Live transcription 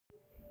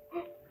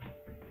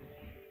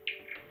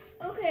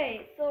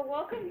Okay, so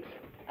welcome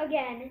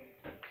again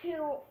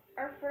to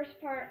our first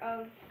part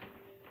of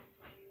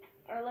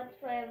our Let's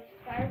Play of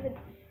Spyro's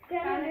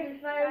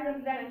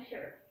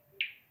Adventure.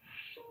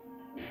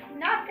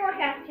 Not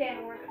forecast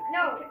channel.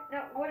 No,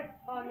 what?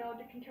 Oh no,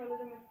 the controller's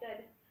almost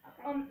dead.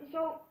 Okay.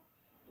 So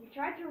we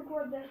tried to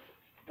record this,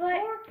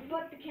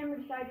 but the camera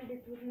decided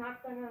it was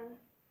not gonna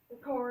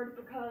record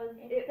because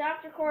it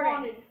stopped recording.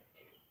 Wanted.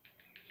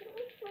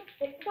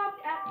 It stopped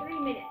at 3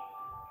 minutes.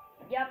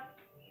 Yep.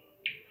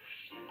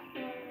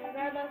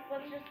 Regardless,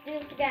 let's just do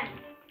this again.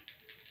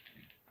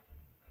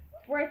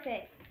 It's worth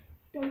it.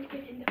 Don't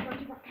get in the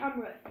front of our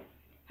camera.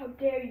 How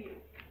dare you?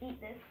 Eat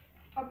this.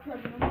 Our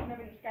president doesn't have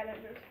any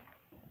Skylanders.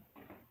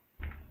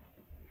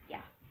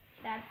 Yeah,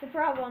 that's the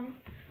problem.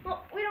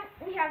 Well, we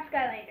have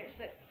Skylanders,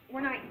 but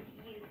we're not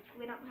used.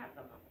 We don't have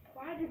them.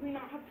 Why did we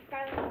not have the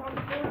Skylanders on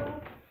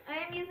Spyro?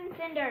 I am using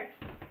Cinder.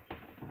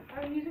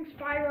 I'm using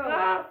Spyro.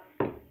 Oh!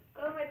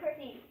 Go to my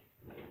Percy.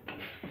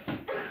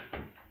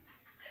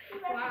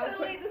 Wow,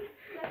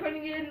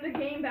 putting it in the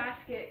game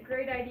basket.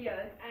 Great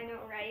idea. I know,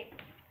 right?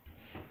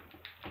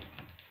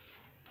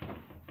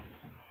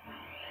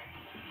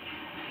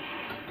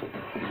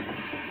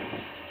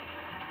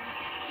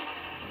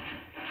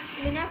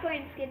 We're not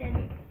going to get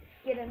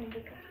into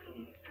the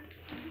costume.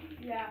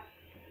 Yeah.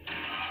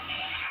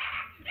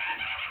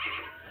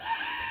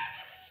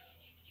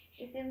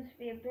 It seems to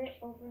be a bit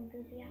over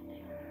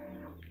enthusiastic.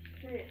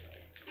 Seriously.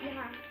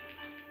 Yeah.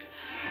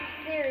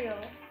 Cereal.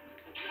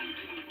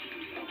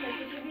 Okay,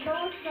 so should we go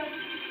with the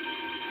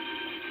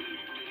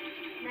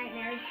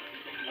Nightmares.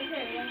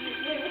 Okay,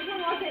 wait, which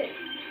one was it?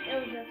 It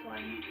was this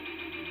one.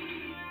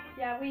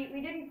 Yeah, we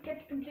didn't get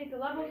to complete the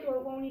level, so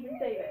it won't even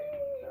save it.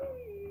 So.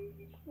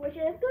 Which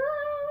is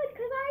good,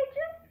 because I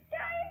just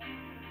died.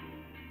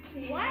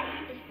 See, what?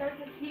 It starts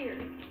us here.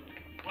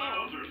 I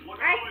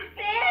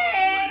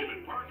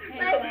sing!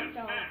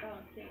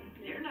 Don't sing.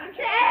 Sing!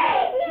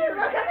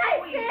 Look at my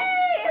sing!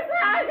 It's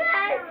so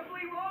good!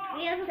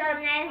 Yes, so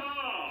nice.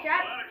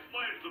 Shut that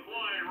explains the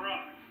flying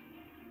rocks.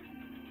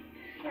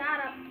 Shut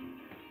up.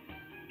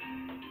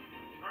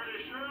 Are you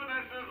sure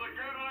this is a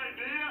good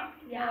idea?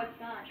 Yeah. No, it's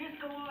not. Just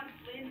go on,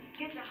 Flynn.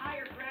 Get to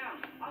higher ground.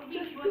 I'll meet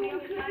Just you on the go,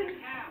 other side of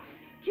town.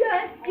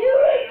 Just do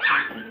it!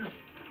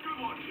 Good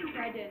luck, you.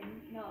 I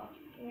didn't. No.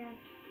 Yeah.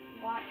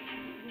 What?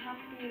 You have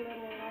to be a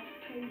little less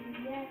crazy.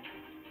 Yeah.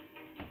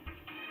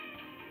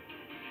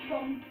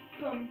 Bum,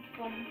 bum,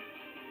 bum.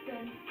 Dun,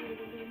 dun,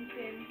 dun, dun,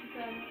 dun,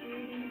 dun,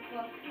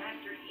 dun.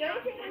 Master, The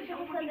only thing I should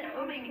have said that it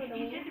was for the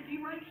He Wii. said to be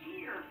right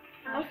here.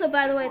 Also,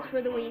 by the way, it's for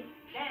the Wii.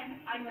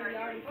 Then I No, started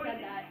you already recording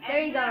said that. it,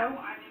 There you and go.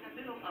 Now I'm in the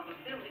middle of a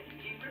village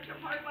being ripped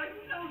apart by who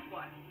knows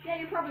what. Yeah,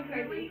 you're probably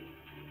crazy.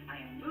 I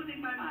am losing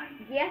my mind.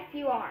 Yes,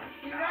 you are.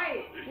 You're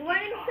right. You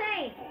went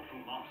insane.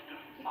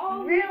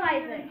 Oh,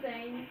 realize you're it.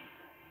 insane.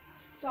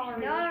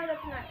 Sorry. No, that's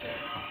not true.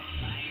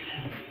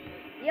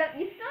 Yep,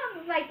 you still have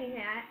the Viking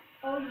hat.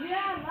 Oh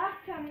yeah, last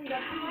time we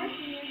got the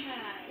Viking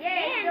hat.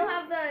 Yeah, you still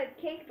have the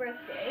cake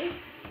birthday.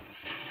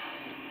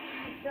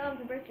 You still have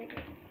the birthday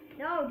cake.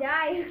 No,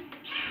 die.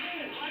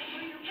 Hey, watch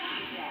where you're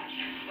pointing at.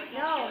 But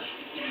No.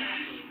 you're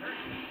actually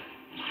hurting me.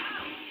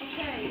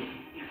 Okay.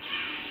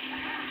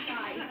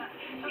 Bye.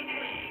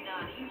 Okay,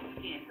 now you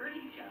can't hurt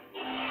each other.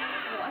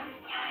 What?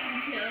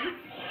 You can't?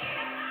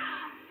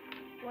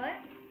 What?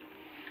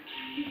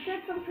 You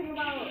said something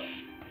about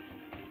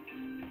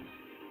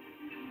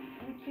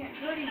we can't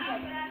hurt each Knock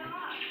other. that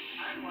off.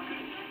 I'm one of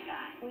the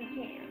guys. We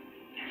can.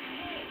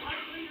 Hey,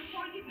 watch where you're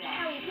pointing at.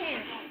 No, you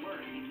can't. Don't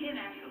worry, you can't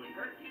actually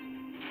hurt me.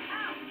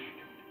 Ow!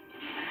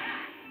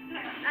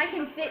 I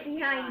can fit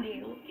behind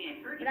you,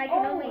 but I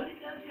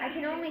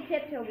can only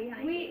tiptoe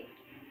behind you.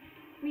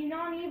 We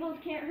non-evils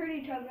can't hurt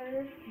each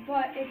other,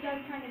 but it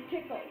does kind of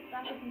tickle.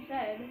 That's what you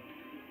said.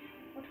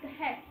 What the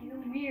heck? You're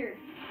weird.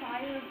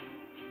 Fire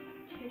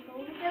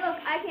tickles. Hey, look,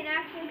 I can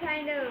actually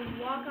kind of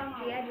walk off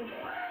the edge of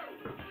it.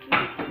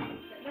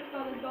 Let's go,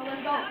 let's go,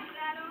 let's go. Knock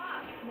that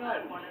off. No.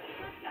 I'm one of the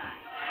good guys.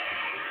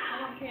 I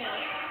don't care.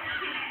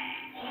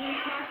 I'm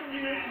gonna smash him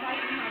with this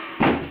Viking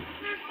helmet.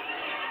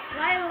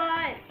 Why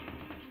loud?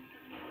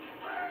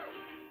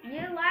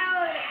 You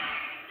loud.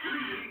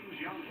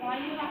 Why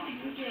do you have to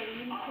use your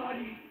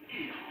recording?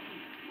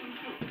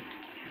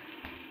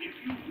 If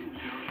you lose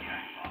your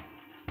attack,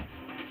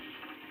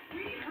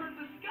 We heard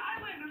the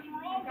Skylanders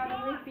were all Got a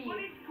gone, lippy. but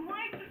it's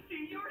great to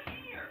see you're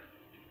here.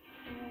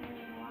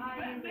 Why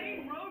That is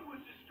main it? road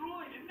was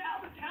destroyed, and now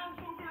the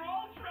townsfolk are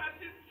all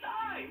trapped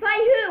inside. By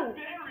who?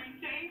 Very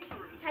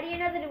dangerous. How do you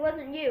know that it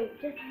wasn't you?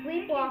 Just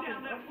sleepwalking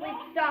Taking or down that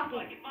wall sleep seems like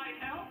stalking. it might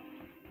help.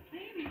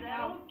 Maybe that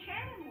Wow. old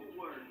cannon will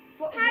work.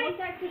 But How won't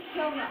that just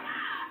kill him?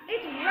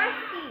 It's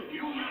rusty.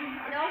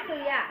 And also,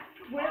 yeah,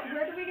 Where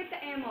do we get the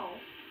ammo?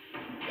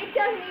 it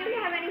doesn't even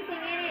have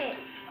anything in it.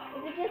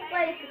 Is it just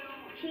like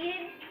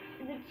cheated?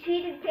 Is it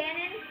cheated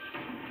cannon?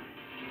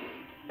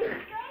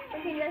 I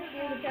can just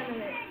use a ton of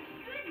it.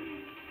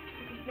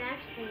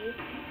 Smash these.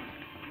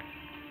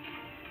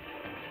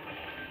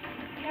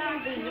 Yeah,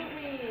 Easy. shoot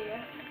me.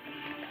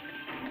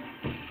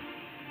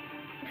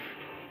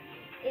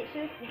 It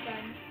shoots the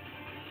sun.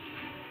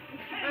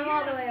 Hey, I'm you're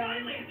all the a way over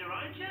here. Skylander,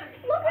 aren't you?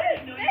 Look I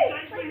at didn't know his you face.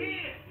 guys were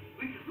here.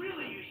 We could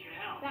really use your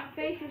help. That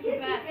face is the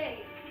Kissy best.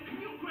 face. Can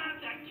you grab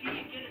that key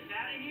and get us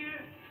out of here?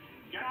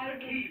 Get That the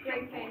is a key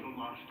great from face. Portal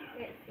Monster.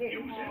 It's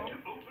Use serious. it to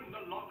open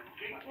the locked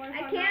gate. What if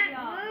I I'm can't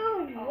not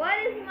move. young? Oh.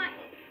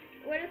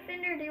 What is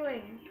Cinder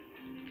doing?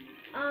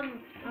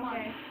 Come on.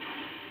 Okay.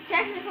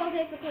 Technical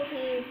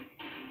difficulties.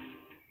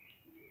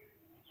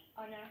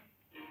 Oh no.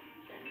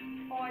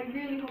 Oh, I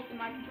really hope the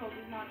my control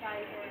does not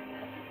die during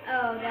this.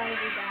 Oh, that would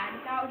be bad.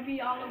 That would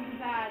be all of the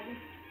bad.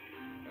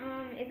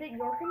 Is it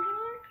your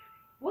controller?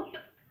 What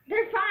the?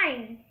 They're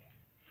fine.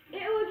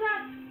 It was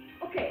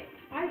at. Okay,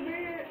 I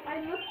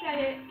looked at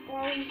it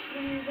while when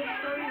the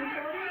story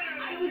recorded.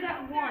 It was at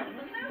one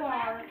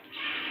bar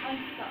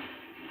unstuck.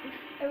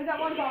 It was at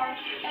one bar,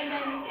 and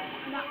then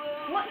not,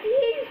 What? He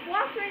just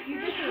walked right you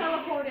through just me.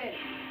 teleported.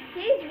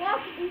 He's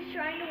walking. He's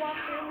trying to walk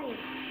through me.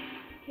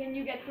 Can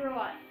you get through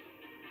us?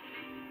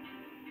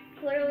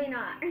 Clearly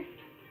not.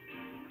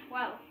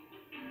 Well,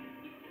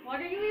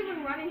 what are you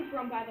even running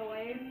from, by the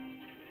way?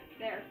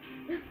 There.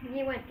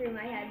 He went through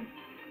my head.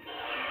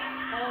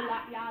 Oh,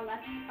 yeah,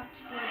 let's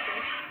explode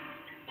this.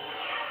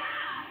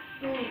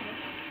 Boom.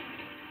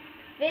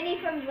 Vinny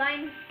from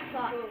Vine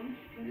Sauce. Boom.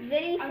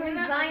 Vinny I'm from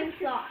gonna- Vine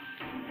Sauce.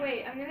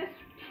 Wait, I'm gonna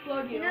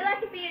explode you. You know that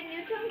could be a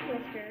new tongue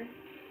twister.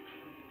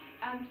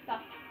 I'm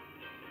stuck.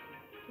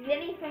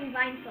 Vinny from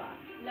Vine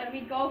Sauce. Let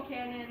me go,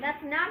 Cannon.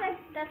 That's not a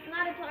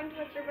tongue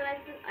twister, but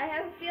I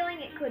have a feeling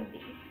it could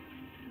be.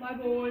 My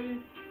boy.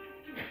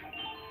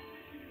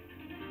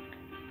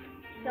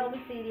 Sell the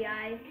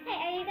CDI. Hey,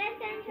 are you guys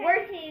going to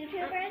Where's- to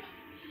YouTubers?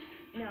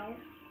 No.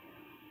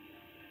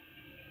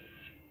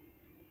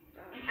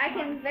 I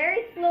can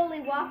very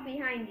slowly walk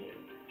behind you.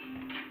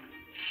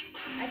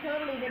 I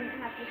totally didn't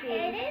have to It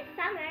pee. is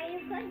summer, you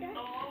could do.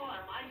 Oh,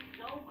 am I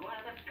so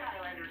glad the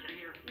Skylanders are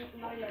here.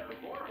 My leg is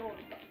going so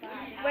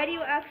fast. Why do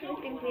you actually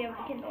think we have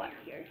the Kindle up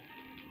here?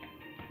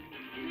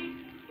 See,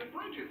 the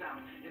bridge is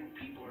out, and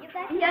people are You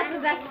guys He has the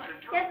best. trying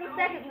to He has the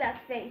second best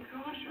face.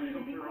 Gosh, I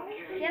hope you're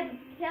He okay.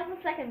 has the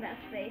second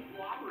best face.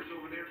 Whoppers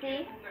over there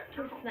See? can't move that He's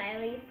turtle.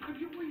 smiley. Could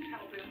you please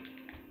help him?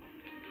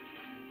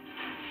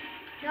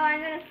 No, I'm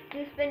gonna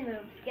do spin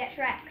moves. Get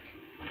Shrek.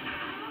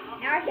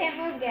 Now I can't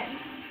move again.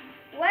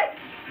 What?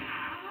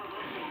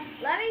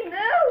 Let me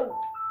move!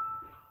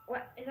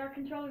 What is our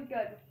controller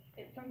good?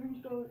 It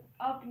sometimes goes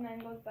up and then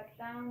goes back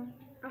down.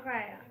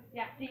 Okay.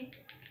 Yeah, see?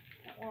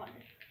 That one.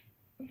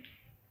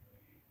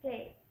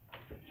 Okay.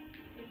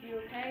 Is you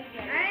okay?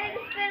 Yeah. I need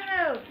to spin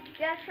moves.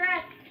 Get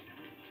Shrek.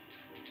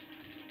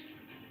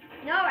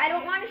 No, I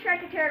don't want to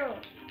Shrek a turtle.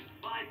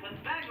 By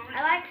Pythagoras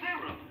I like-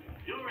 theorem,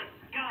 you're a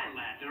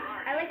Skylander,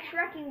 aren't I you? like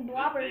Shrekking Good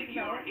blobbers thing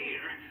though. you're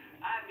here.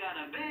 I've got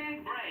a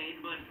big brain,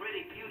 but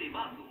pretty puny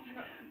muscles.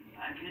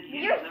 I could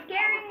use You're a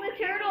scaring powerful the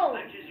hero turtles.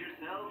 such as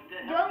yourself to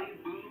help Don't- me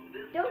move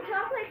this Don't turtle.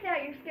 talk like that.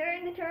 You're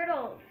scaring the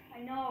turtles. I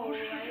know, Push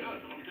the right?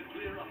 turtle to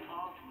clear a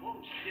path. Whoa,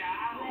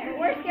 But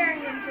we're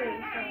scaring them too,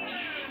 so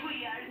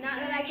We are not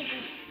that I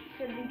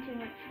should be too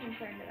much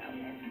concerned about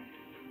it.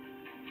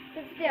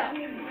 But still,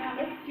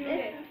 it's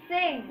the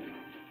thing.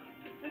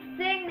 It's the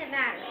thing that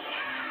matters.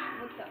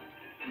 What the?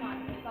 Come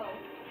on, let's go.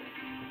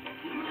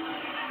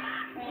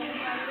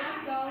 Everybody,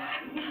 let's go.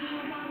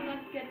 Come on,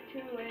 let's get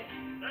to it.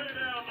 Hey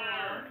down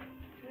there!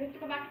 We have to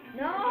go back to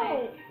the No.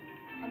 place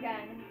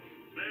again.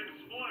 Big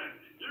Splint,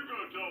 you could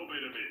have told me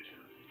to meet you.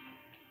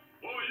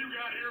 Boy, you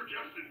got here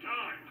just in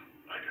time.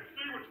 I can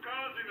see what's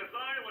causing this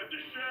island to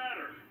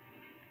shatter.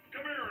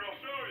 Come here and I'll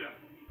show you.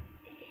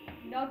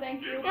 No,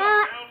 thank Use you.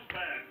 those bounce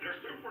pads. They're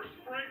super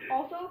springy.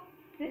 Also,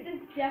 this is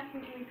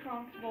definitely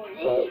Kronk's voice.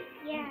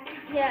 Yeah.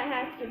 Yeah, it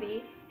has to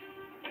be.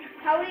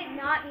 How would it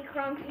not be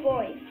Kronk's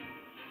voice?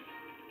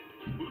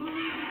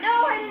 No,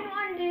 I didn't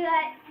want to do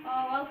that.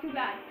 Oh, well, too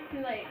bad.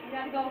 Too late. We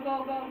gotta go on But-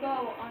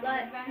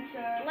 an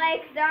adventure.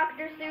 Like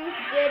Dr. Seuss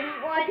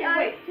didn't want Okay, us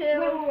wait.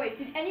 to.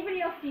 Did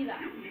anybody else see that?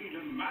 You need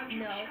a magic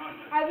No. shot.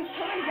 I was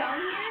coming down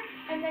here,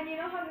 and then you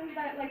know how there's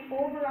that like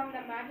orb around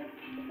that magic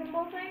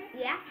symbol thing?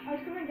 Yeah. I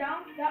was coming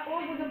down, that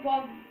orb was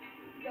above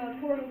the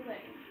portal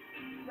thing.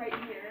 Right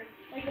here.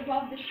 Like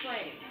above this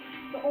frame.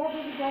 The orb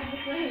was above the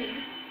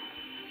frame.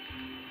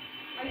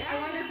 I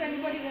wonder if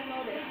anybody will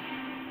notice.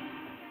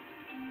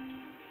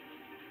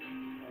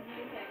 What do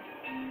you think?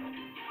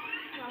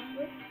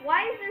 Possibly.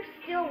 Why is there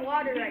still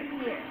water right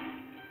here?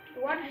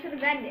 The water should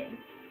have ended.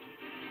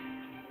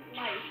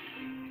 Life.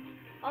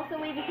 Also,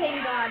 we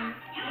became gods.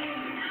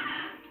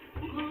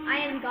 I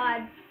am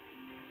God.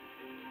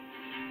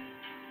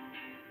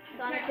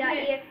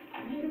 Sonic.exe,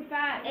 I'm too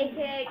fat.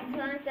 aka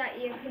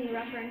Sonic.exe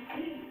reference.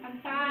 I'm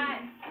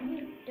fat.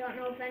 Don't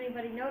know if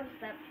anybody noticed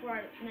that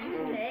before I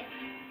mentioned it.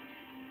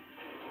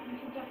 You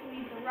should just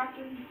leave the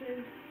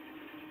references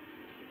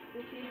to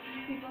see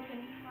if people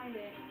can find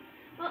it.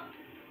 Well,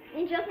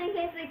 and just in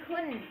case they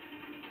couldn't,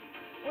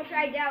 which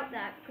I doubt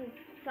that, because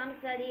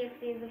Sonic.exe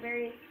is a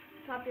very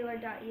popular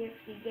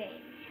 .exe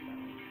game.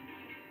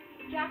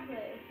 Exactly.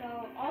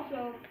 So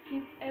also,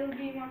 it would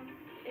be more.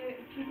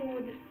 People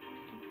would.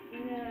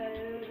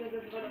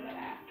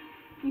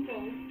 People.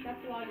 That's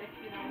logic,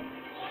 you know.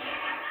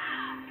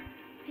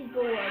 Good.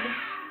 No,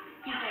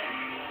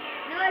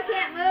 I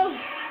can't move.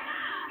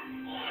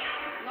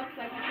 Looks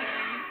like you can.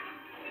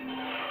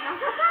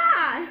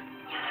 Ah,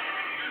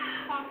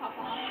 Pa pa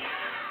pa.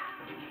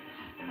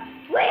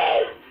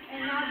 wait! And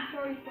now the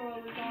story spoiler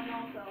is on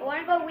also. I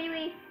wanna go wee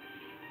wee.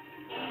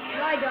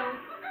 No, I don't.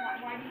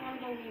 Why do you want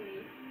to go wee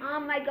wee?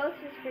 My ghost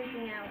is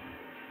freaking out.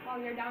 Oh,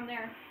 you're down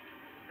there.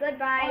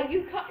 Goodbye. Oh,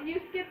 you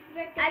skipped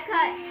the I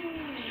cut.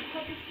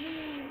 Cut the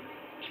scene.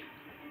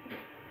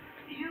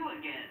 You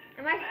again.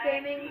 Am I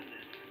screaming?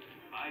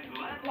 I'm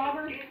glad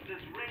Robert, you escaped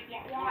this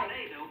raging why?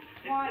 tornado.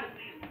 Why? Except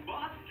these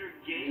monster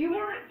games You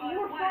are were in my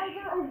way.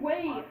 farther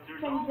away Monsters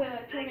from the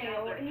always take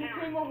out tornado, their and you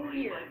came over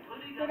territory here. by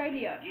putting Good up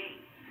idea. these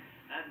gates.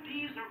 And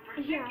these are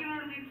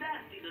particularly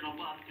nasty little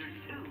monsters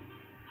too.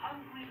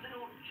 Hungry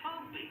little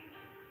chompies.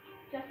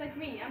 Just like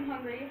me, I'm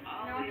hungry.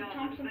 I'll Now I be have to on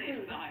chomp the some safe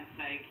food. side,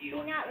 thank you.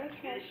 You're not It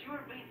Richard.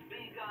 sure beats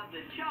being on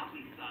the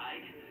chompy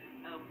side,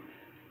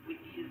 which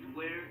is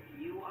where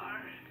you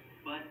are.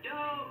 But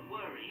don't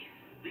worry,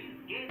 these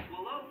gates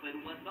will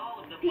open once all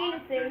of the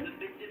monsters have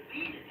been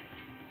defeated.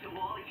 So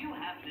all you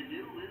have to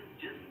do is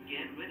just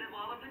get rid of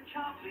all of the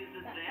chompies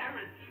in there,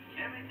 and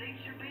everything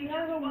should be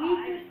You're just the fine.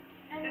 weakest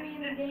enemy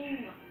in the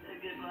game.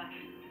 Good luck.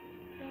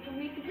 You're the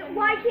weakest enemy.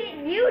 Why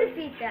can't you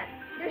defeat them?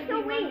 They're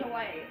so Because he weak. runs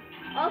away.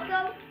 Also,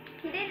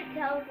 he didn't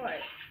teleport.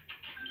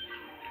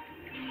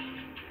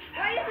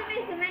 Why does it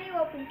make the menu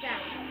open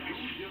sound?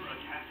 Use your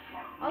attack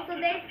card. Also,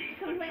 they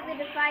completely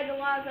defy the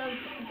laws of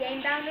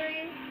game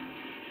boundaries.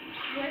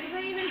 Where did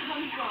they even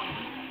come from?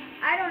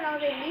 I don't know,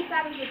 they leap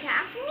out of the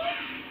castle?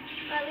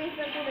 Or at least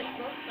that's what it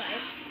looks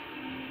like.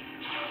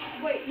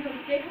 Wait, no,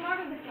 they come out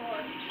of the floor.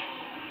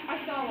 I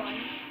saw one.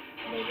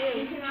 They They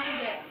do. came out of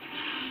this.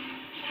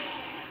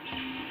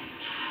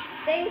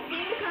 They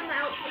seem to come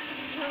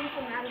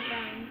from out of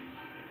bounds,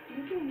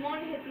 You can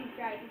one-hit these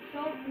guys. It's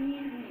so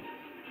easy.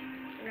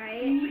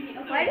 right? Easy.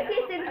 Okay, Why does he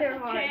think they're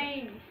let's hard?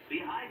 change.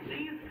 Behind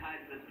these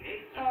kinds of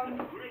gates are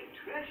some great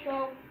treasure.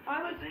 So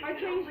I But they changed.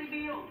 can only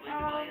be opened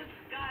by a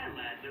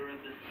Skylander of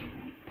the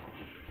sea.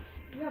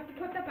 You have to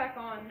put that back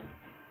on.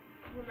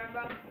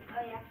 Remember?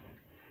 Oh, yeah.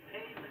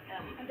 Pay the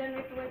element. And then we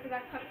have to wait for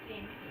that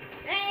cutscene.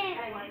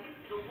 Like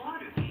the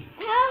water gate.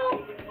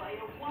 Help! Opened by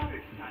a water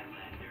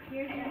Skylander.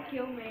 Here's the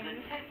kill The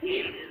man. tech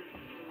gate is,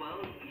 well,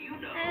 you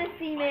know. And a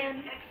sea by a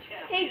man. tech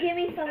Hey, champion. give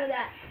me some of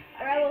that,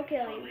 or I will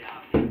kill you. Totally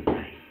obvious,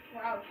 right?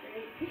 Wow,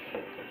 great.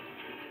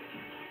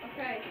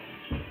 Okay.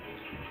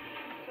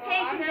 So Hey,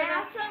 I'm can I gonna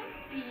have some?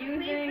 be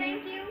Please,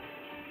 thank using. you.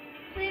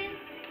 Please.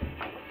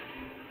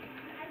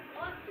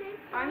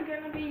 I'm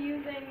gonna be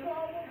using.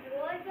 Well,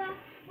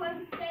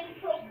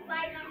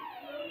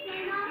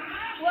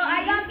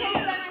 I got told by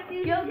my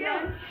season Guild too.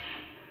 Gun.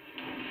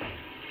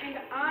 And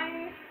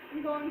I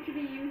am going to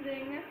be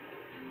using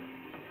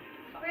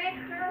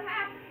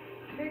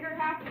Bigger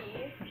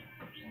Happy.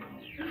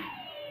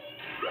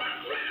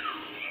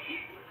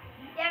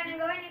 Yeah, I'm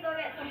going to go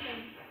get something.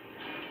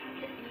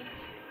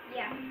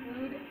 Yeah,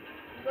 Food.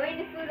 I'm going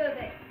to food of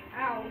it.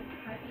 Ow.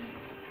 My feet.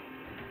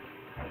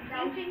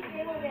 Don't think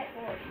they will get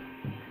bored.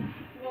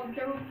 Well,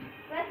 don't.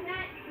 Let's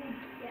not.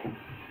 Yeah.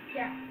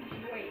 Yeah.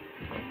 Wait.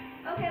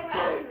 Okay, we're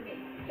not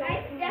moving.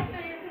 Nice step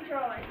on your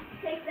controller.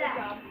 Take Good that.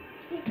 job.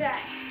 Take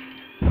that.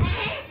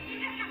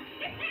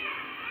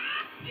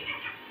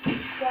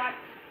 Squat.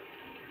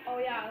 Oh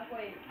yeah.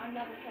 Wait. I'm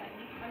level 10.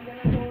 I'm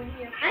gonna go in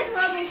here. I'm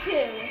level 2.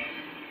 Okay.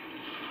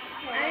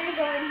 I'm gonna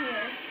go in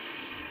here.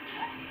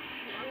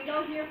 Let me go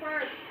here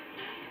first.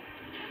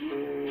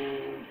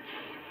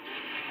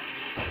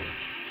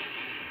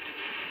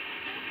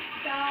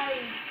 Die.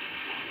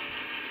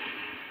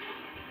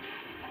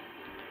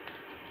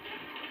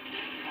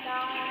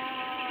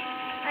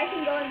 I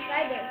can go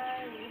inside this.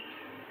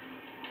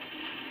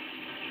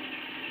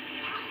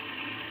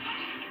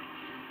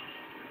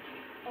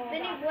 Oh,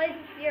 Spinning God. Blades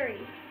of Fury.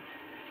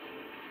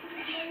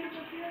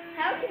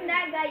 How can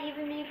that guy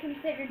even be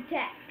considered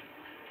tech?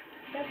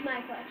 That's my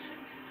question.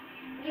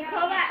 You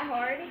call that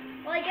hard?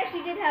 Well, I guess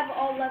you did have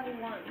all level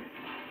 1s.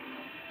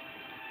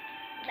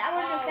 That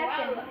wouldn't affect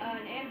him.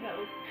 An anvil.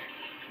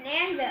 An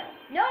anvil.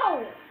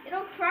 No!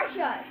 It'll crush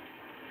us.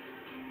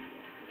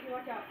 Okay,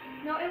 watch out.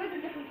 No, it was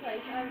a different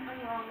place. I'm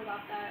wrong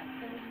about that.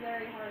 It was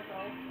very hard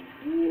though.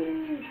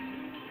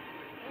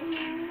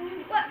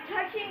 What?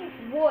 Touching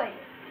wood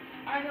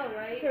I know,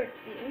 right? hurts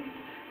you.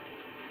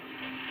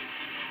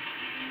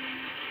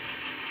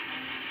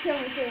 Kill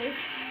me, please.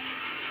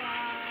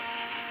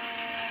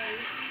 Bye.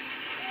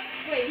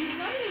 Wait, he's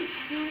not even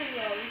shooting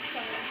those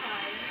some of the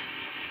time.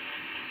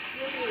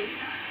 Really?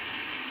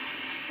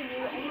 Can You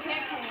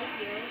can't come with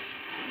you.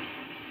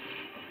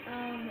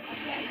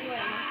 Okay, you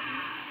win.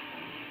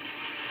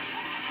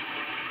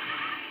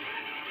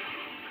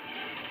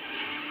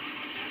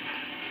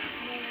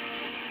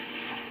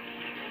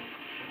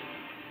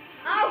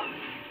 Oh!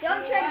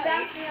 Don't try to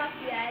bounce me off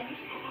the edge.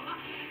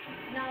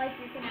 It's not like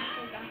you can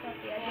actually bounce off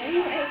the edge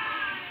anyway.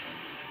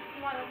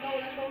 Come on, let's go,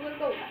 let's go,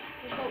 let's go.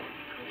 Let's go.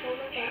 Let's go,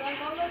 let's go,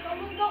 let's go, let's go,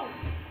 let's go.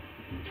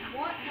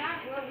 What hat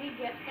will we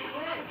get from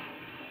this?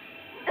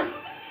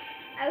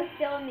 I was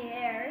still in the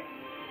air.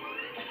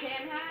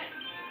 can hat?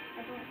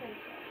 I don't think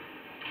so.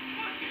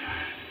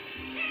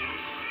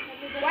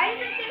 Why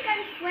does it think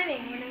I'm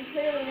swimming when I'm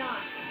clearly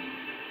not?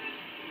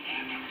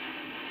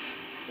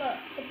 Look,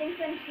 it thinks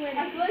I'm I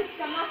swimming. glitched.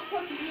 I'm not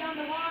supposed to be on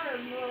the water.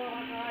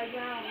 I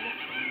drowned.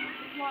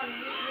 Come on,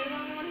 you're the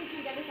only one who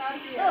can get us out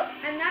of here. Look,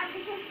 I'm not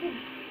supposed to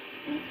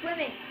be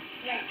swimming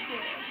right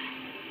here.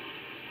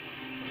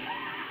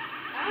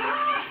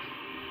 Ah!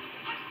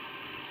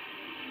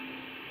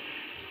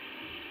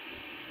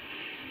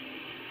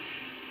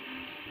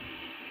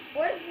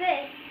 What is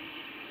this?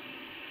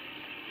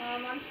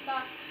 I'm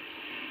stuck.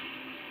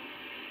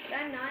 But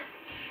I'm not.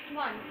 Come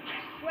on,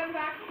 swim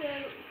back to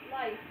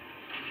life.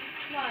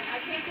 Come on, I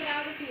can't get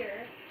out of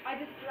here. I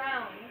just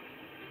drowned.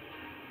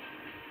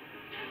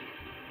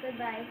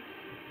 Goodbye.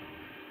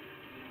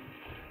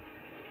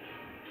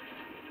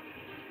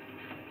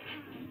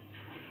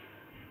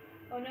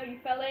 Oh no, you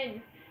fell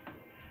in.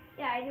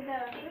 Yeah, I did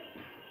that.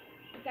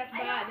 That's I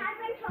bad. don't have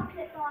my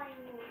chocolate bar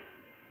anymore.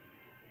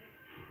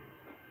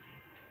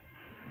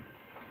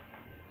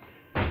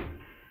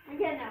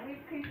 Again, now we've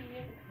creepy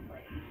music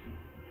playing.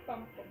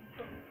 Bum, bum,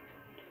 bum.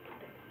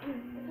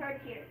 It's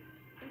hard here.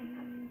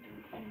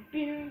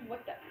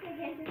 What the? I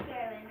can't do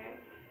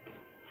Skylanders.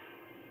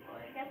 Well,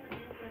 I guess it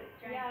is a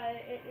giant.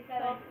 Yeah, it's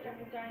called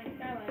the giant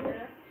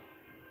Skylander.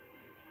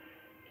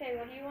 Okay,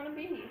 what do you want to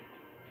be?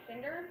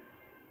 Cinder?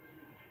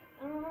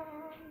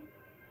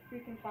 We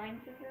can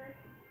find Cinder.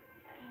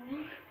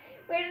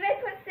 Where did I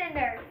put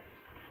Cinder?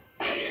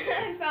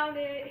 I found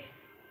it.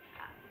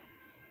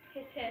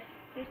 Hiss, hiss.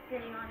 You're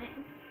sitting on it.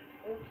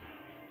 Oops.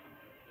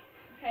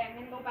 Okay, I'm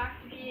gonna go back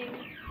to being.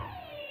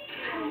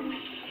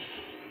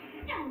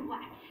 Now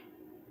what?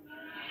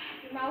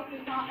 Your mouth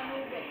is not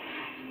moving.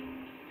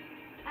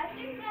 I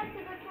think that's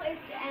a good place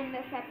to end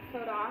this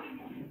episode off.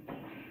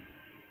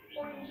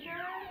 Are you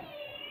sure?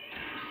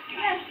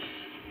 Yes.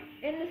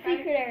 In the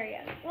secret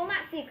area. Well,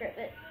 not secret,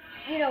 but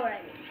you know what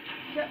I mean.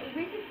 So,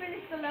 we should finish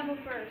the level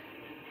first.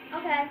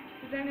 Okay.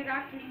 Then it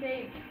actually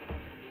saves.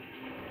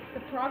 The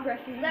progress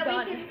is So that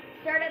done. we can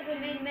start at the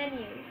main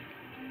menu.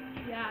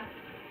 Yeah.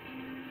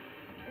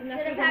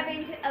 Instead of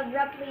having to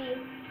abruptly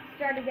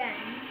start again.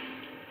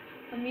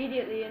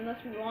 Immediately, unless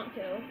we want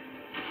to.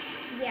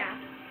 Yeah.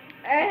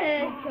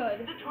 We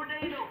could. The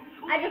tornado.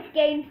 I just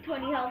gained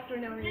 20 health for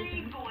no Leave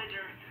reason.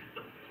 Glitter.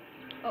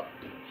 Oh,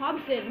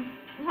 Hobson.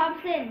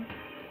 Hobson.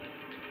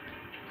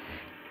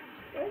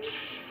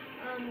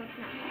 Let's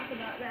not talk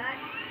about that.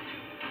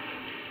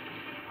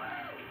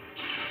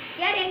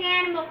 Getting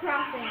Animal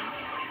Crossing.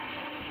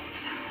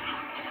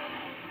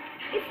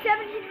 It's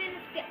 17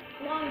 minutes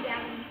long,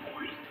 Gavin.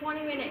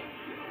 20 minutes.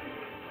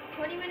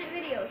 20-minute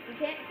videos. We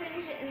can't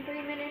finish it in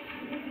 3 minutes.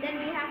 Then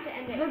we have to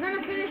end it. We're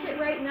gonna finish it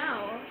right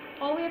now.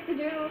 All we have to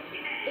do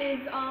is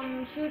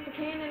shoot the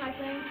cannon, I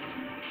think,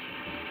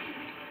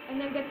 and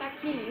then get that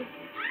key.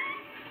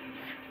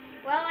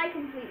 Well, I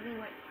completely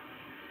went.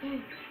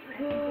 I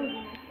completely Good.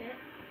 missed it.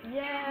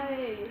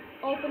 Yay!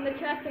 Open the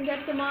chest and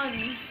get the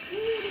money.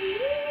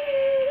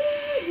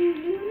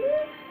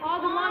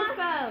 All the money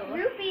fell.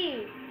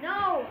 Rupees!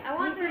 No! I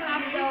want You the can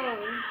have rupees.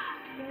 those.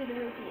 Give me the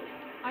rupees.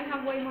 I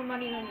have way more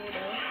money than you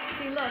do.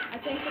 See, look, I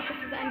think that this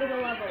is the end of the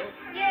level.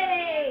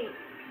 Yay!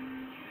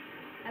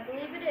 I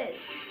believe it is.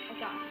 Oh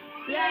gosh.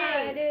 Yay.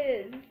 Yeah, it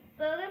is.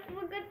 So this is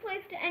a good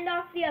place to end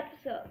off the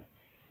episode.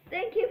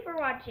 Thank you for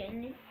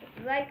watching. If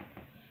you like,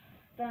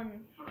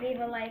 then leave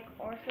a like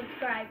or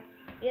subscribe.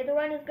 Either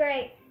one is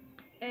great.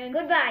 And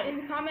Goodbye.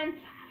 in the comments,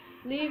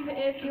 leave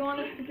if you want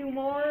us to do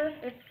more.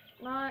 If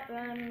not,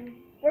 then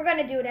We're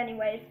gonna do it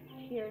anyways.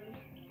 cheers.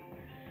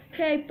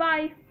 Okay,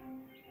 bye.